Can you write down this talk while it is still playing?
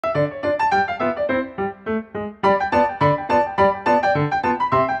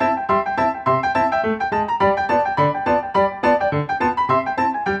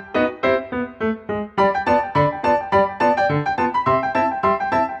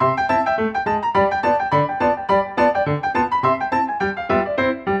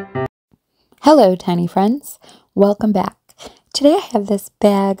Hello, tiny friends. Welcome back. Today I have this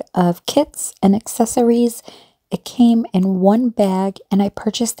bag of kits and accessories. It came in one bag and I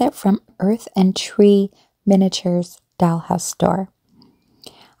purchased it from Earth and Tree Miniatures Dollhouse store.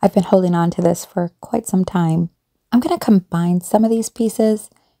 I've been holding on to this for quite some time. I'm going to combine some of these pieces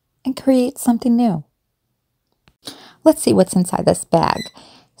and create something new. Let's see what's inside this bag.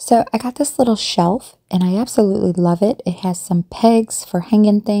 So I got this little shelf and I absolutely love it. It has some pegs for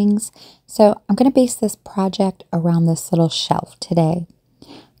hanging things. So I'm going to base this project around this little shelf today.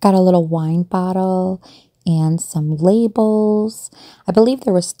 Got a little wine bottle and some labels. I believe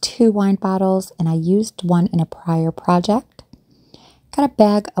there was 2 wine bottles and I used one in a prior project. Got a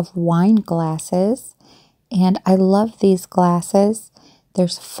bag of wine glasses and I love these glasses.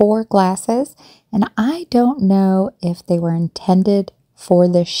 There's 4 glasses and I don't know if they were intended for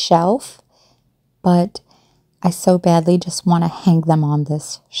this shelf, but I so badly just want to hang them on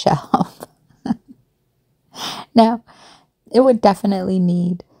this shelf. Now, it would definitely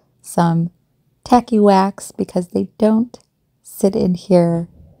need some tacky wax because they don't sit in here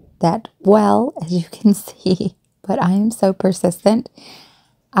that well, as you can see, but I am so persistent.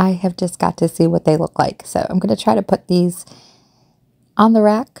 I have just got to see what they look like. So I'm going to try to put these on the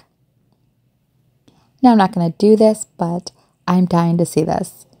rack. Now, I'm not going to do this, but I'm dying to see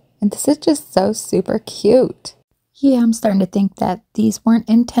this. And this is just so super cute. Yeah, I'm starting to think that these weren't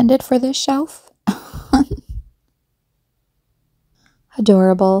intended for this shelf.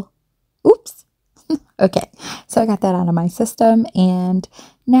 Adorable. Oops. Okay, so I got that out of my system. And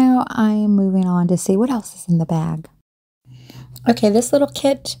now I'm moving on to see what else is in the bag. Okay, this little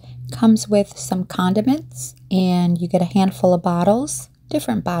kit comes with some condiments. And you get a handful of bottles,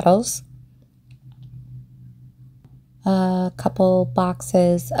 different bottles. A couple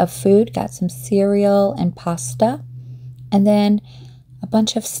boxes of food, got some cereal and pasta, and then a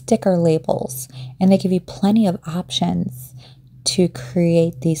bunch of sticker labels, and they give you plenty of options to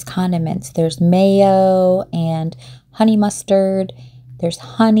create these condiments. There's mayo and honey mustard, there's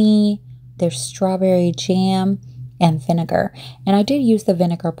honey, there's strawberry jam and vinegar, and I did use the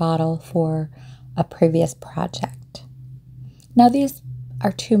vinegar bottle for a previous project. Now these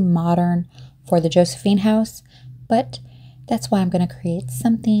are too modern for the Josephine house, but that's why I'm going to create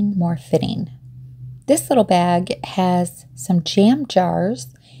something more fitting. This little bag has some jam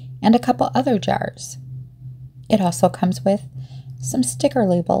jars and a couple other jars. It also comes with some sticker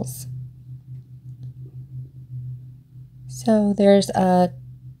labels. So there's a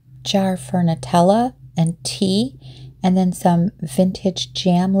jar for Nutella and tea, and then some vintage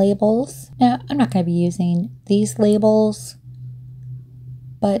jam labels. Now, I'm not going to be using these labels,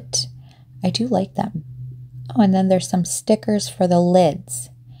 but I do like them. Oh, and then there's some stickers for the lids.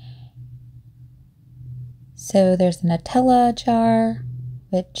 So there's a Nutella jar,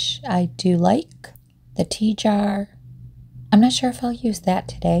 which I do like. The tea jar. I'm not sure if I'll use that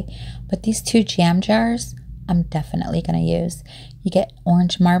today, but these 2 jam jars, I'm definitely going to use. You get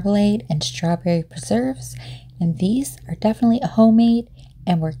orange marmalade and strawberry preserves, and these are definitely homemade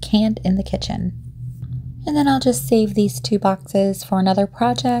and were canned in the kitchen. And then I'll just save these 2 boxes for another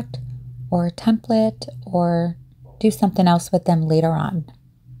project, or a template, or do something else with them later on.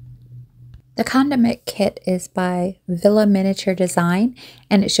 The condiment kit is by Villa Miniature Design,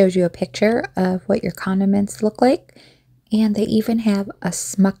 and it shows you a picture of what your condiments look like. And they even have a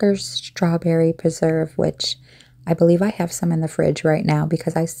Smucker's strawberry preserve, which I believe I have some in the fridge right now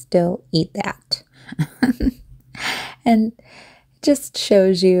because I still eat that. And it just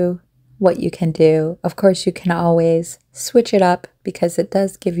shows you what you can do. Of course, you can always switch it up because it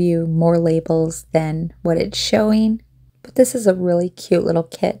does give you more labels than what it's showing. But this is a really cute little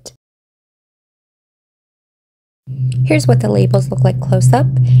kit. Here's what the labels look like close up,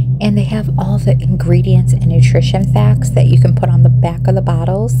 and they have all the ingredients and nutrition facts that you can put on the back of the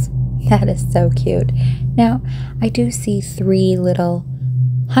bottles. That is so cute. Now, I do see 3 little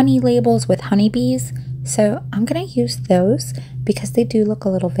honey labels with honeybees, so I'm going to use those because they do look a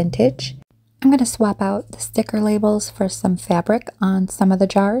little vintage. I'm going to swap out the sticker labels for some fabric on some of the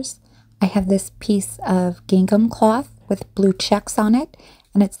jars. I have this piece of gingham cloth with blue checks on it,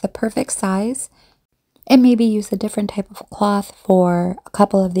 and it's the perfect size. And maybe use a different type of cloth for a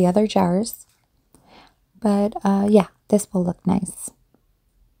couple of the other jars. But yeah, this will look nice.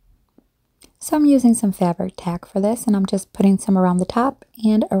 So I'm using some fabric tack for this, and I'm just putting some around the top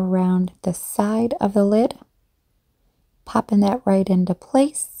and around the side of the lid. Popping that right into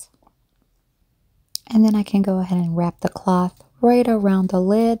place. And then I can go ahead and wrap the cloth right around the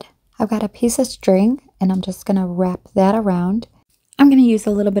lid. I've got a piece of string, and I'm just going to wrap that around. I'm going to use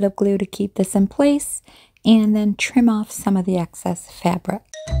a little bit of glue to keep this in place and then trim off some of the excess fabric.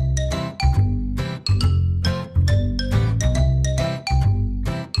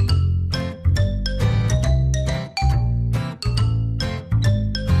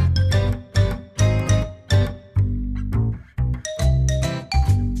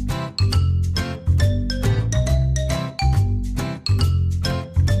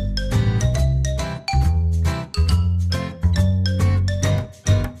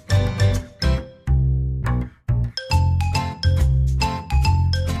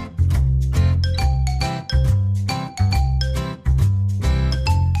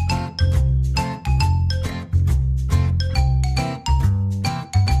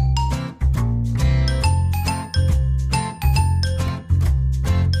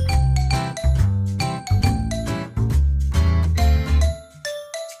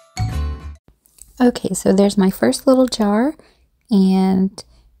 Okay, so there's my first little jar, and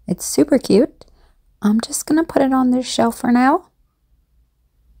it's super cute. I'm just gonna put it on this shelf for now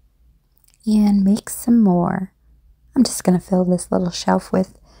and make some more. I'm just gonna fill this little shelf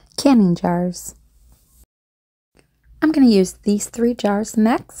with canning jars. I'm gonna use these 3 jars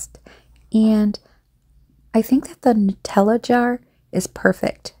next, and I think that the Nutella jar is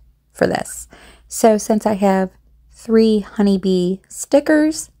perfect for this. So since I have 3 honeybee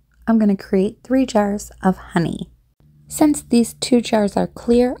stickers, I'm going to create 3 jars of honey. Since these 2 jars are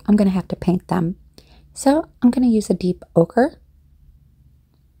clear, I'm going to have to paint them. So I'm going to use a deep ochre.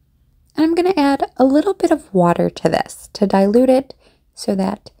 And I'm going to add a little bit of water to this to dilute it so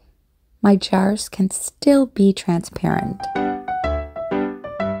that my jars can still be transparent.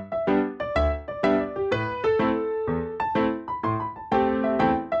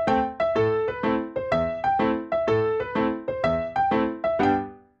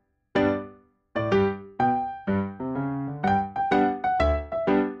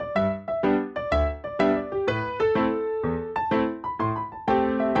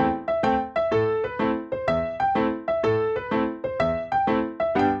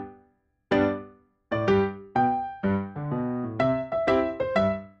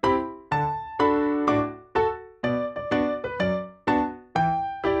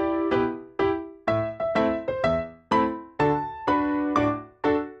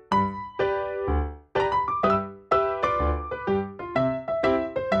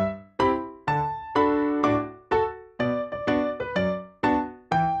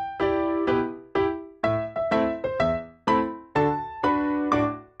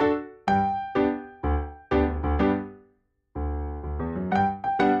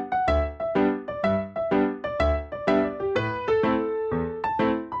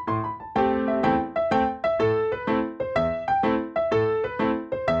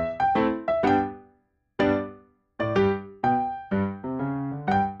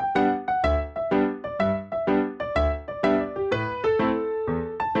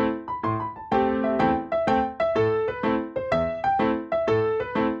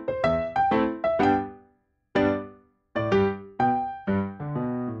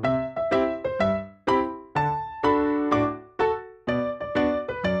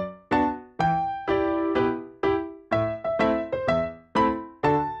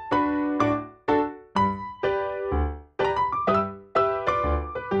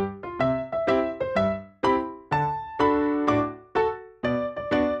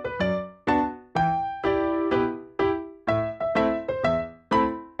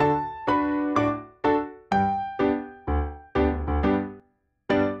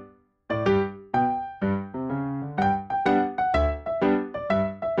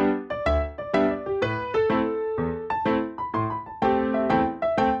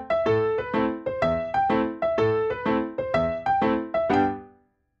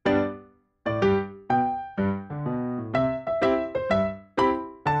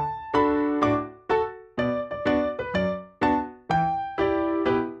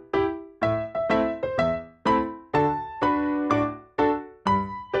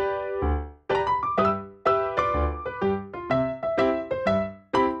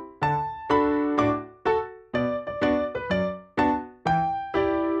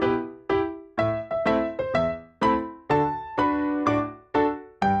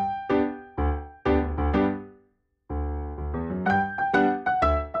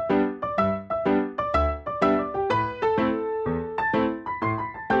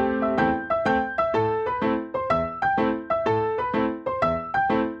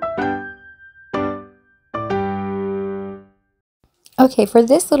 Okay, for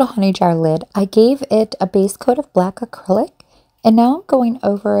this little honey jar lid, I gave it a base coat of black acrylic, and now I'm going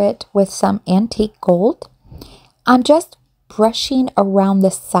over it with some antique gold. I'm just brushing around the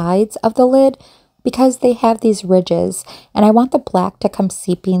sides of the lid because they have these ridges, and I want the black to come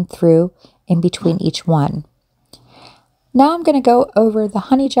seeping through in between each one. Now I'm going to go over the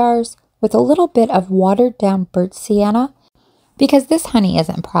honey jars with a little bit of watered down burnt sienna, because this honey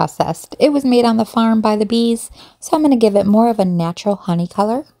isn't processed. It was made on the farm by the bees, so I'm going to give it more of a natural honey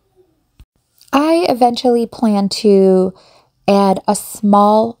color. I eventually plan to add a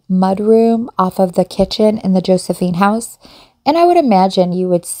small mudroom off of the kitchen in the Josephine house, and I would imagine you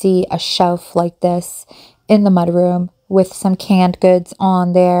would see a shelf like this in the mudroom with some canned goods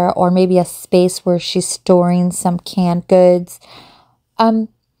on there, or maybe a space where she's storing some canned goods,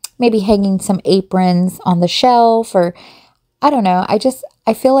 maybe hanging some aprons on the shelf, or I don't know.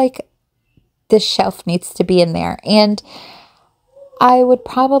 I feel like this shelf needs to be in there. And I would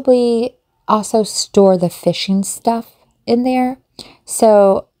probably also store the fishing stuff in there.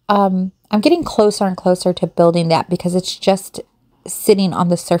 So I I'm getting closer and closer to building that because it's just sitting on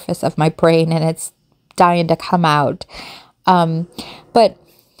the surface of my brain and it's dying to come out. But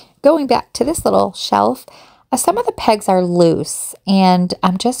going back to this little shelf, some of the pegs are loose and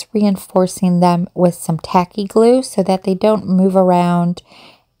I'm just reinforcing them with some tacky glue so that they don't move around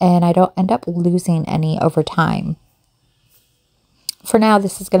and I don't end up losing any over time. For now,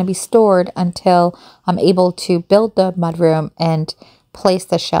 this is going to be stored until I'm able to build the mudroom and place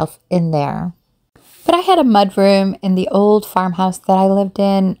the shelf in there. But I had a mudroom in the old farmhouse that I lived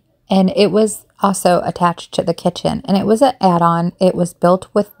in, and it was also attached to the kitchen. And it was an add-on. It was built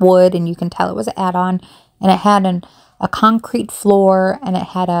with wood, and you can tell it was an add-on. And it had a concrete floor, and it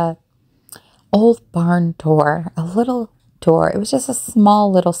had a old barn door, a little door. It was just a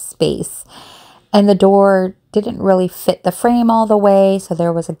small little space. And the door didn't really fit the frame all the way, so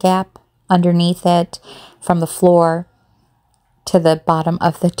there was a gap underneath it from the floor to the bottom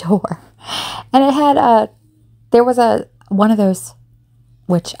of the door. And it had there was one of those,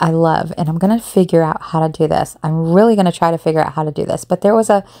 which I love, and I'm going to figure out how to do this. I'm really going to try to figure out how to do this. But there was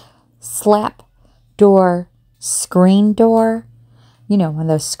a slap door, screen door. You know, one of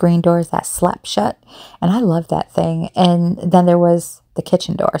those screen doors that slap shut. And I love that thing. And then there was the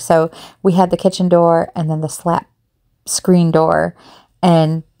kitchen door. So we had the kitchen door and then the slap screen door.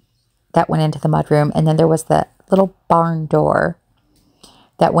 And that went into the mudroom. And then there was the little barn door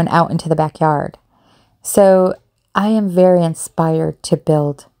that went out into the backyard. So I am very inspired to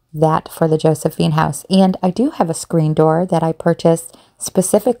build that for the Josephine house. And I do have a screen door that I purchased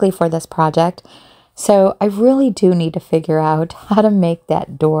specifically for this project. So I really do need to figure out how to make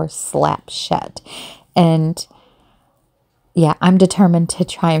that door slap shut. And yeah, I'm determined to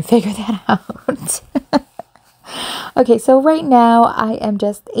try and figure that out. Okay, so right now I am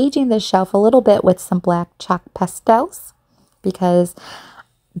just aging the shelf a little bit with some black chalk pastels because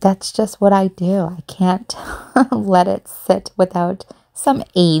that's just what I do. I can't let it sit without some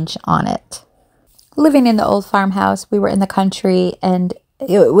age on it. Living in the old farmhouse, we were in the country and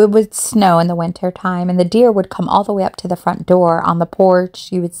it would snow in the winter time and the deer would come all the way up to the front door on the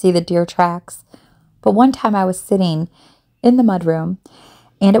porch. You would see the deer tracks. But one time I was sitting in the mudroom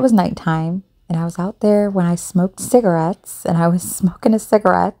and it was nighttime and I was out there when I smoked cigarettes and I was smoking a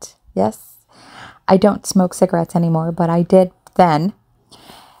cigarette. Yes, I don't smoke cigarettes anymore, but I did then.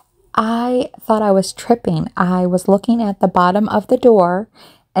 I thought I was tripping. I was looking at the bottom of the door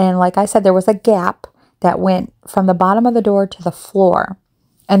and like I said, there was a gap that went from the bottom of the door to the floor.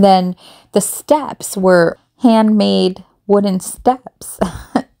 And then the steps were handmade wooden steps.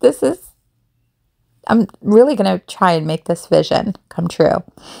 I'm really going to try and make this vision come true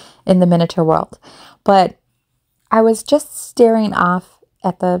in the miniature world. But I was just staring off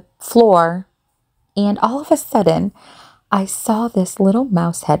at the floor and all of a sudden I saw this little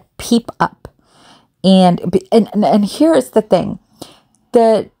mouse head peep up. And here is the thing.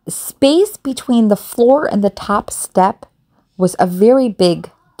 The space between the floor and the top step was a very big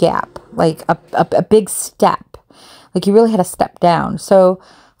gap, like a big step. Like you really had to step down. So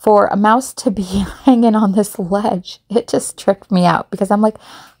for a mouse to be hanging on this ledge, it just tripped me out because I'm like,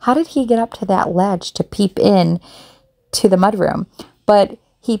 how did he get up to that ledge to peep in to the mudroom? But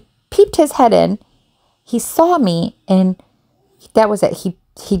he peeped his head in, he saw me, and that was it.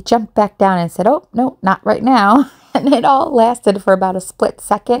 He jumped back down and said, oh, no, not right now. And it all lasted for about a split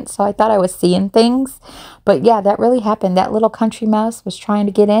second. So I thought I was seeing things. But yeah, that really happened. That little country mouse was trying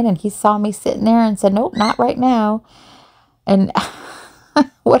to get in and he saw me sitting there and said, nope, not right now. And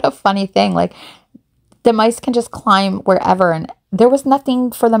what a funny thing. Like the mice can just climb wherever. And there was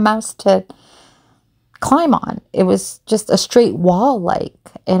nothing for the mouse to climb on. It was just a straight wall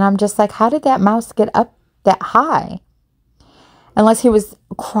like. And I'm just like, how did that mouse get up that high? Unless he was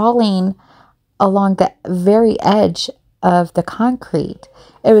crawling along the very edge of the concrete.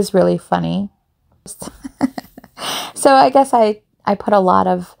 It was really funny. So I guess I put a lot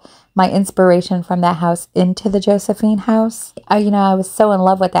of my inspiration from that house into the Josephine house. I was so in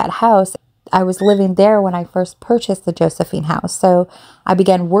love with that house. I was living there when I first purchased the Josephine house. So I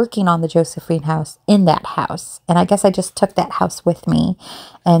began working on the Josephine house in that house. And I guess I just took that house with me.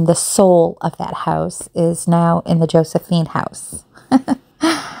 And the soul of that house is now in the Josephine house.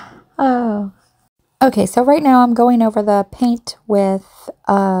 Oh. Okay, so right now I'm going over the paint with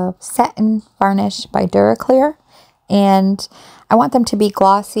satin varnish by Duraclear. And I want them to be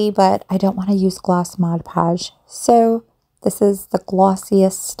glossy, but I don't want to use gloss Mod Podge. So this is the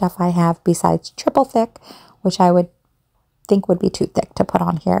glossiest stuff I have besides triple thick, which I would think would be too thick to put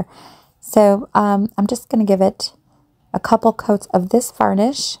on here. So I'm just going to give it a couple coats of this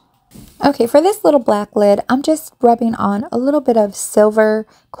varnish. Okay, for this little black lid, I'm just rubbing on a little bit of silver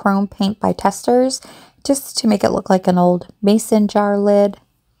chrome paint by Testors just to make it look like an old mason jar lid.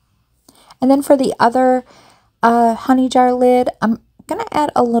 And then for the other honey jar lid, I'm going to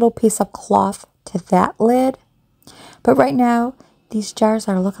add a little piece of cloth to that lid. But right now, these jars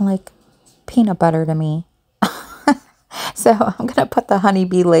are looking like peanut butter to me. So I'm going to put the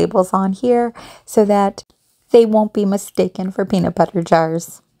honeybee labels on here so that they won't be mistaken for peanut butter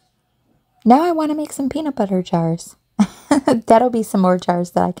jars. Now I want to make some peanut butter jars. That'll be some more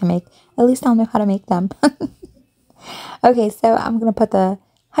jars that I can make. At least I'll know how to make them. Okay, so I'm going to put the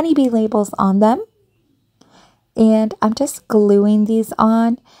honeybee labels on them. And I'm just gluing these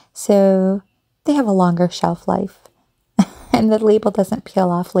on so they have a longer shelf life. And the label doesn't peel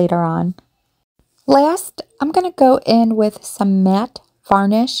off later on. Last, I'm going to go in with some matte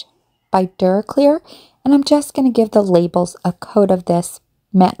varnish by Duraclear. And I'm just going to give the labels a coat of this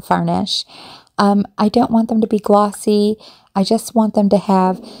matte varnish. I don't want them to be glossy. I just want them to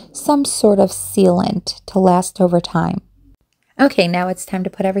have some sort of sealant to last over time. Okay, now it's time to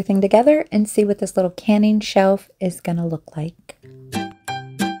put everything together and see what this little canning shelf is going to look like.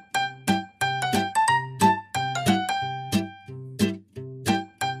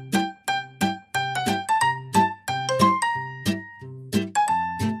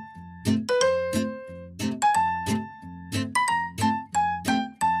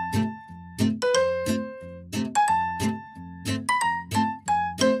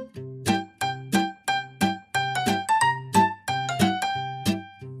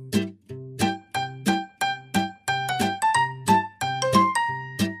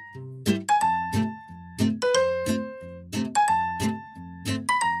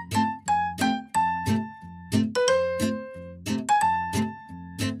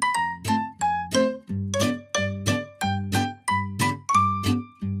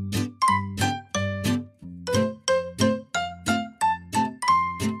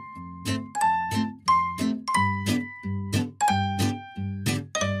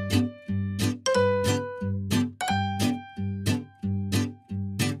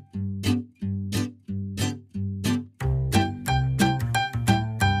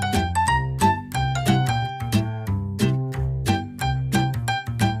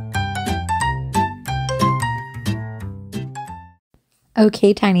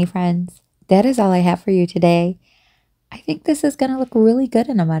 Okay, tiny friends, that is all I have for you today. I think this is going to look really good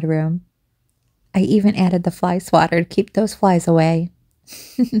in a mudroom. I even added the fly swatter to keep those flies away.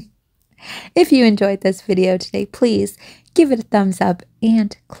 If you enjoyed this video today, please give it a thumbs up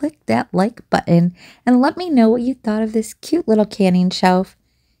and click that like button and let me know what you thought of this cute little canning shelf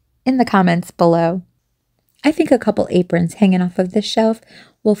in the comments below. I think a couple aprons hanging off of this shelf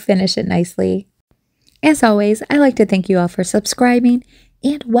will finish it nicely. As always, I like to thank you all for subscribing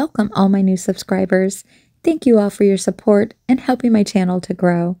and welcome all my new subscribers. Thank you all for your support and helping my channel to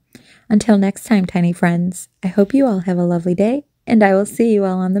grow. Until next time, tiny friends, I hope you all have a lovely day, and I will see you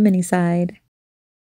all on the mini side.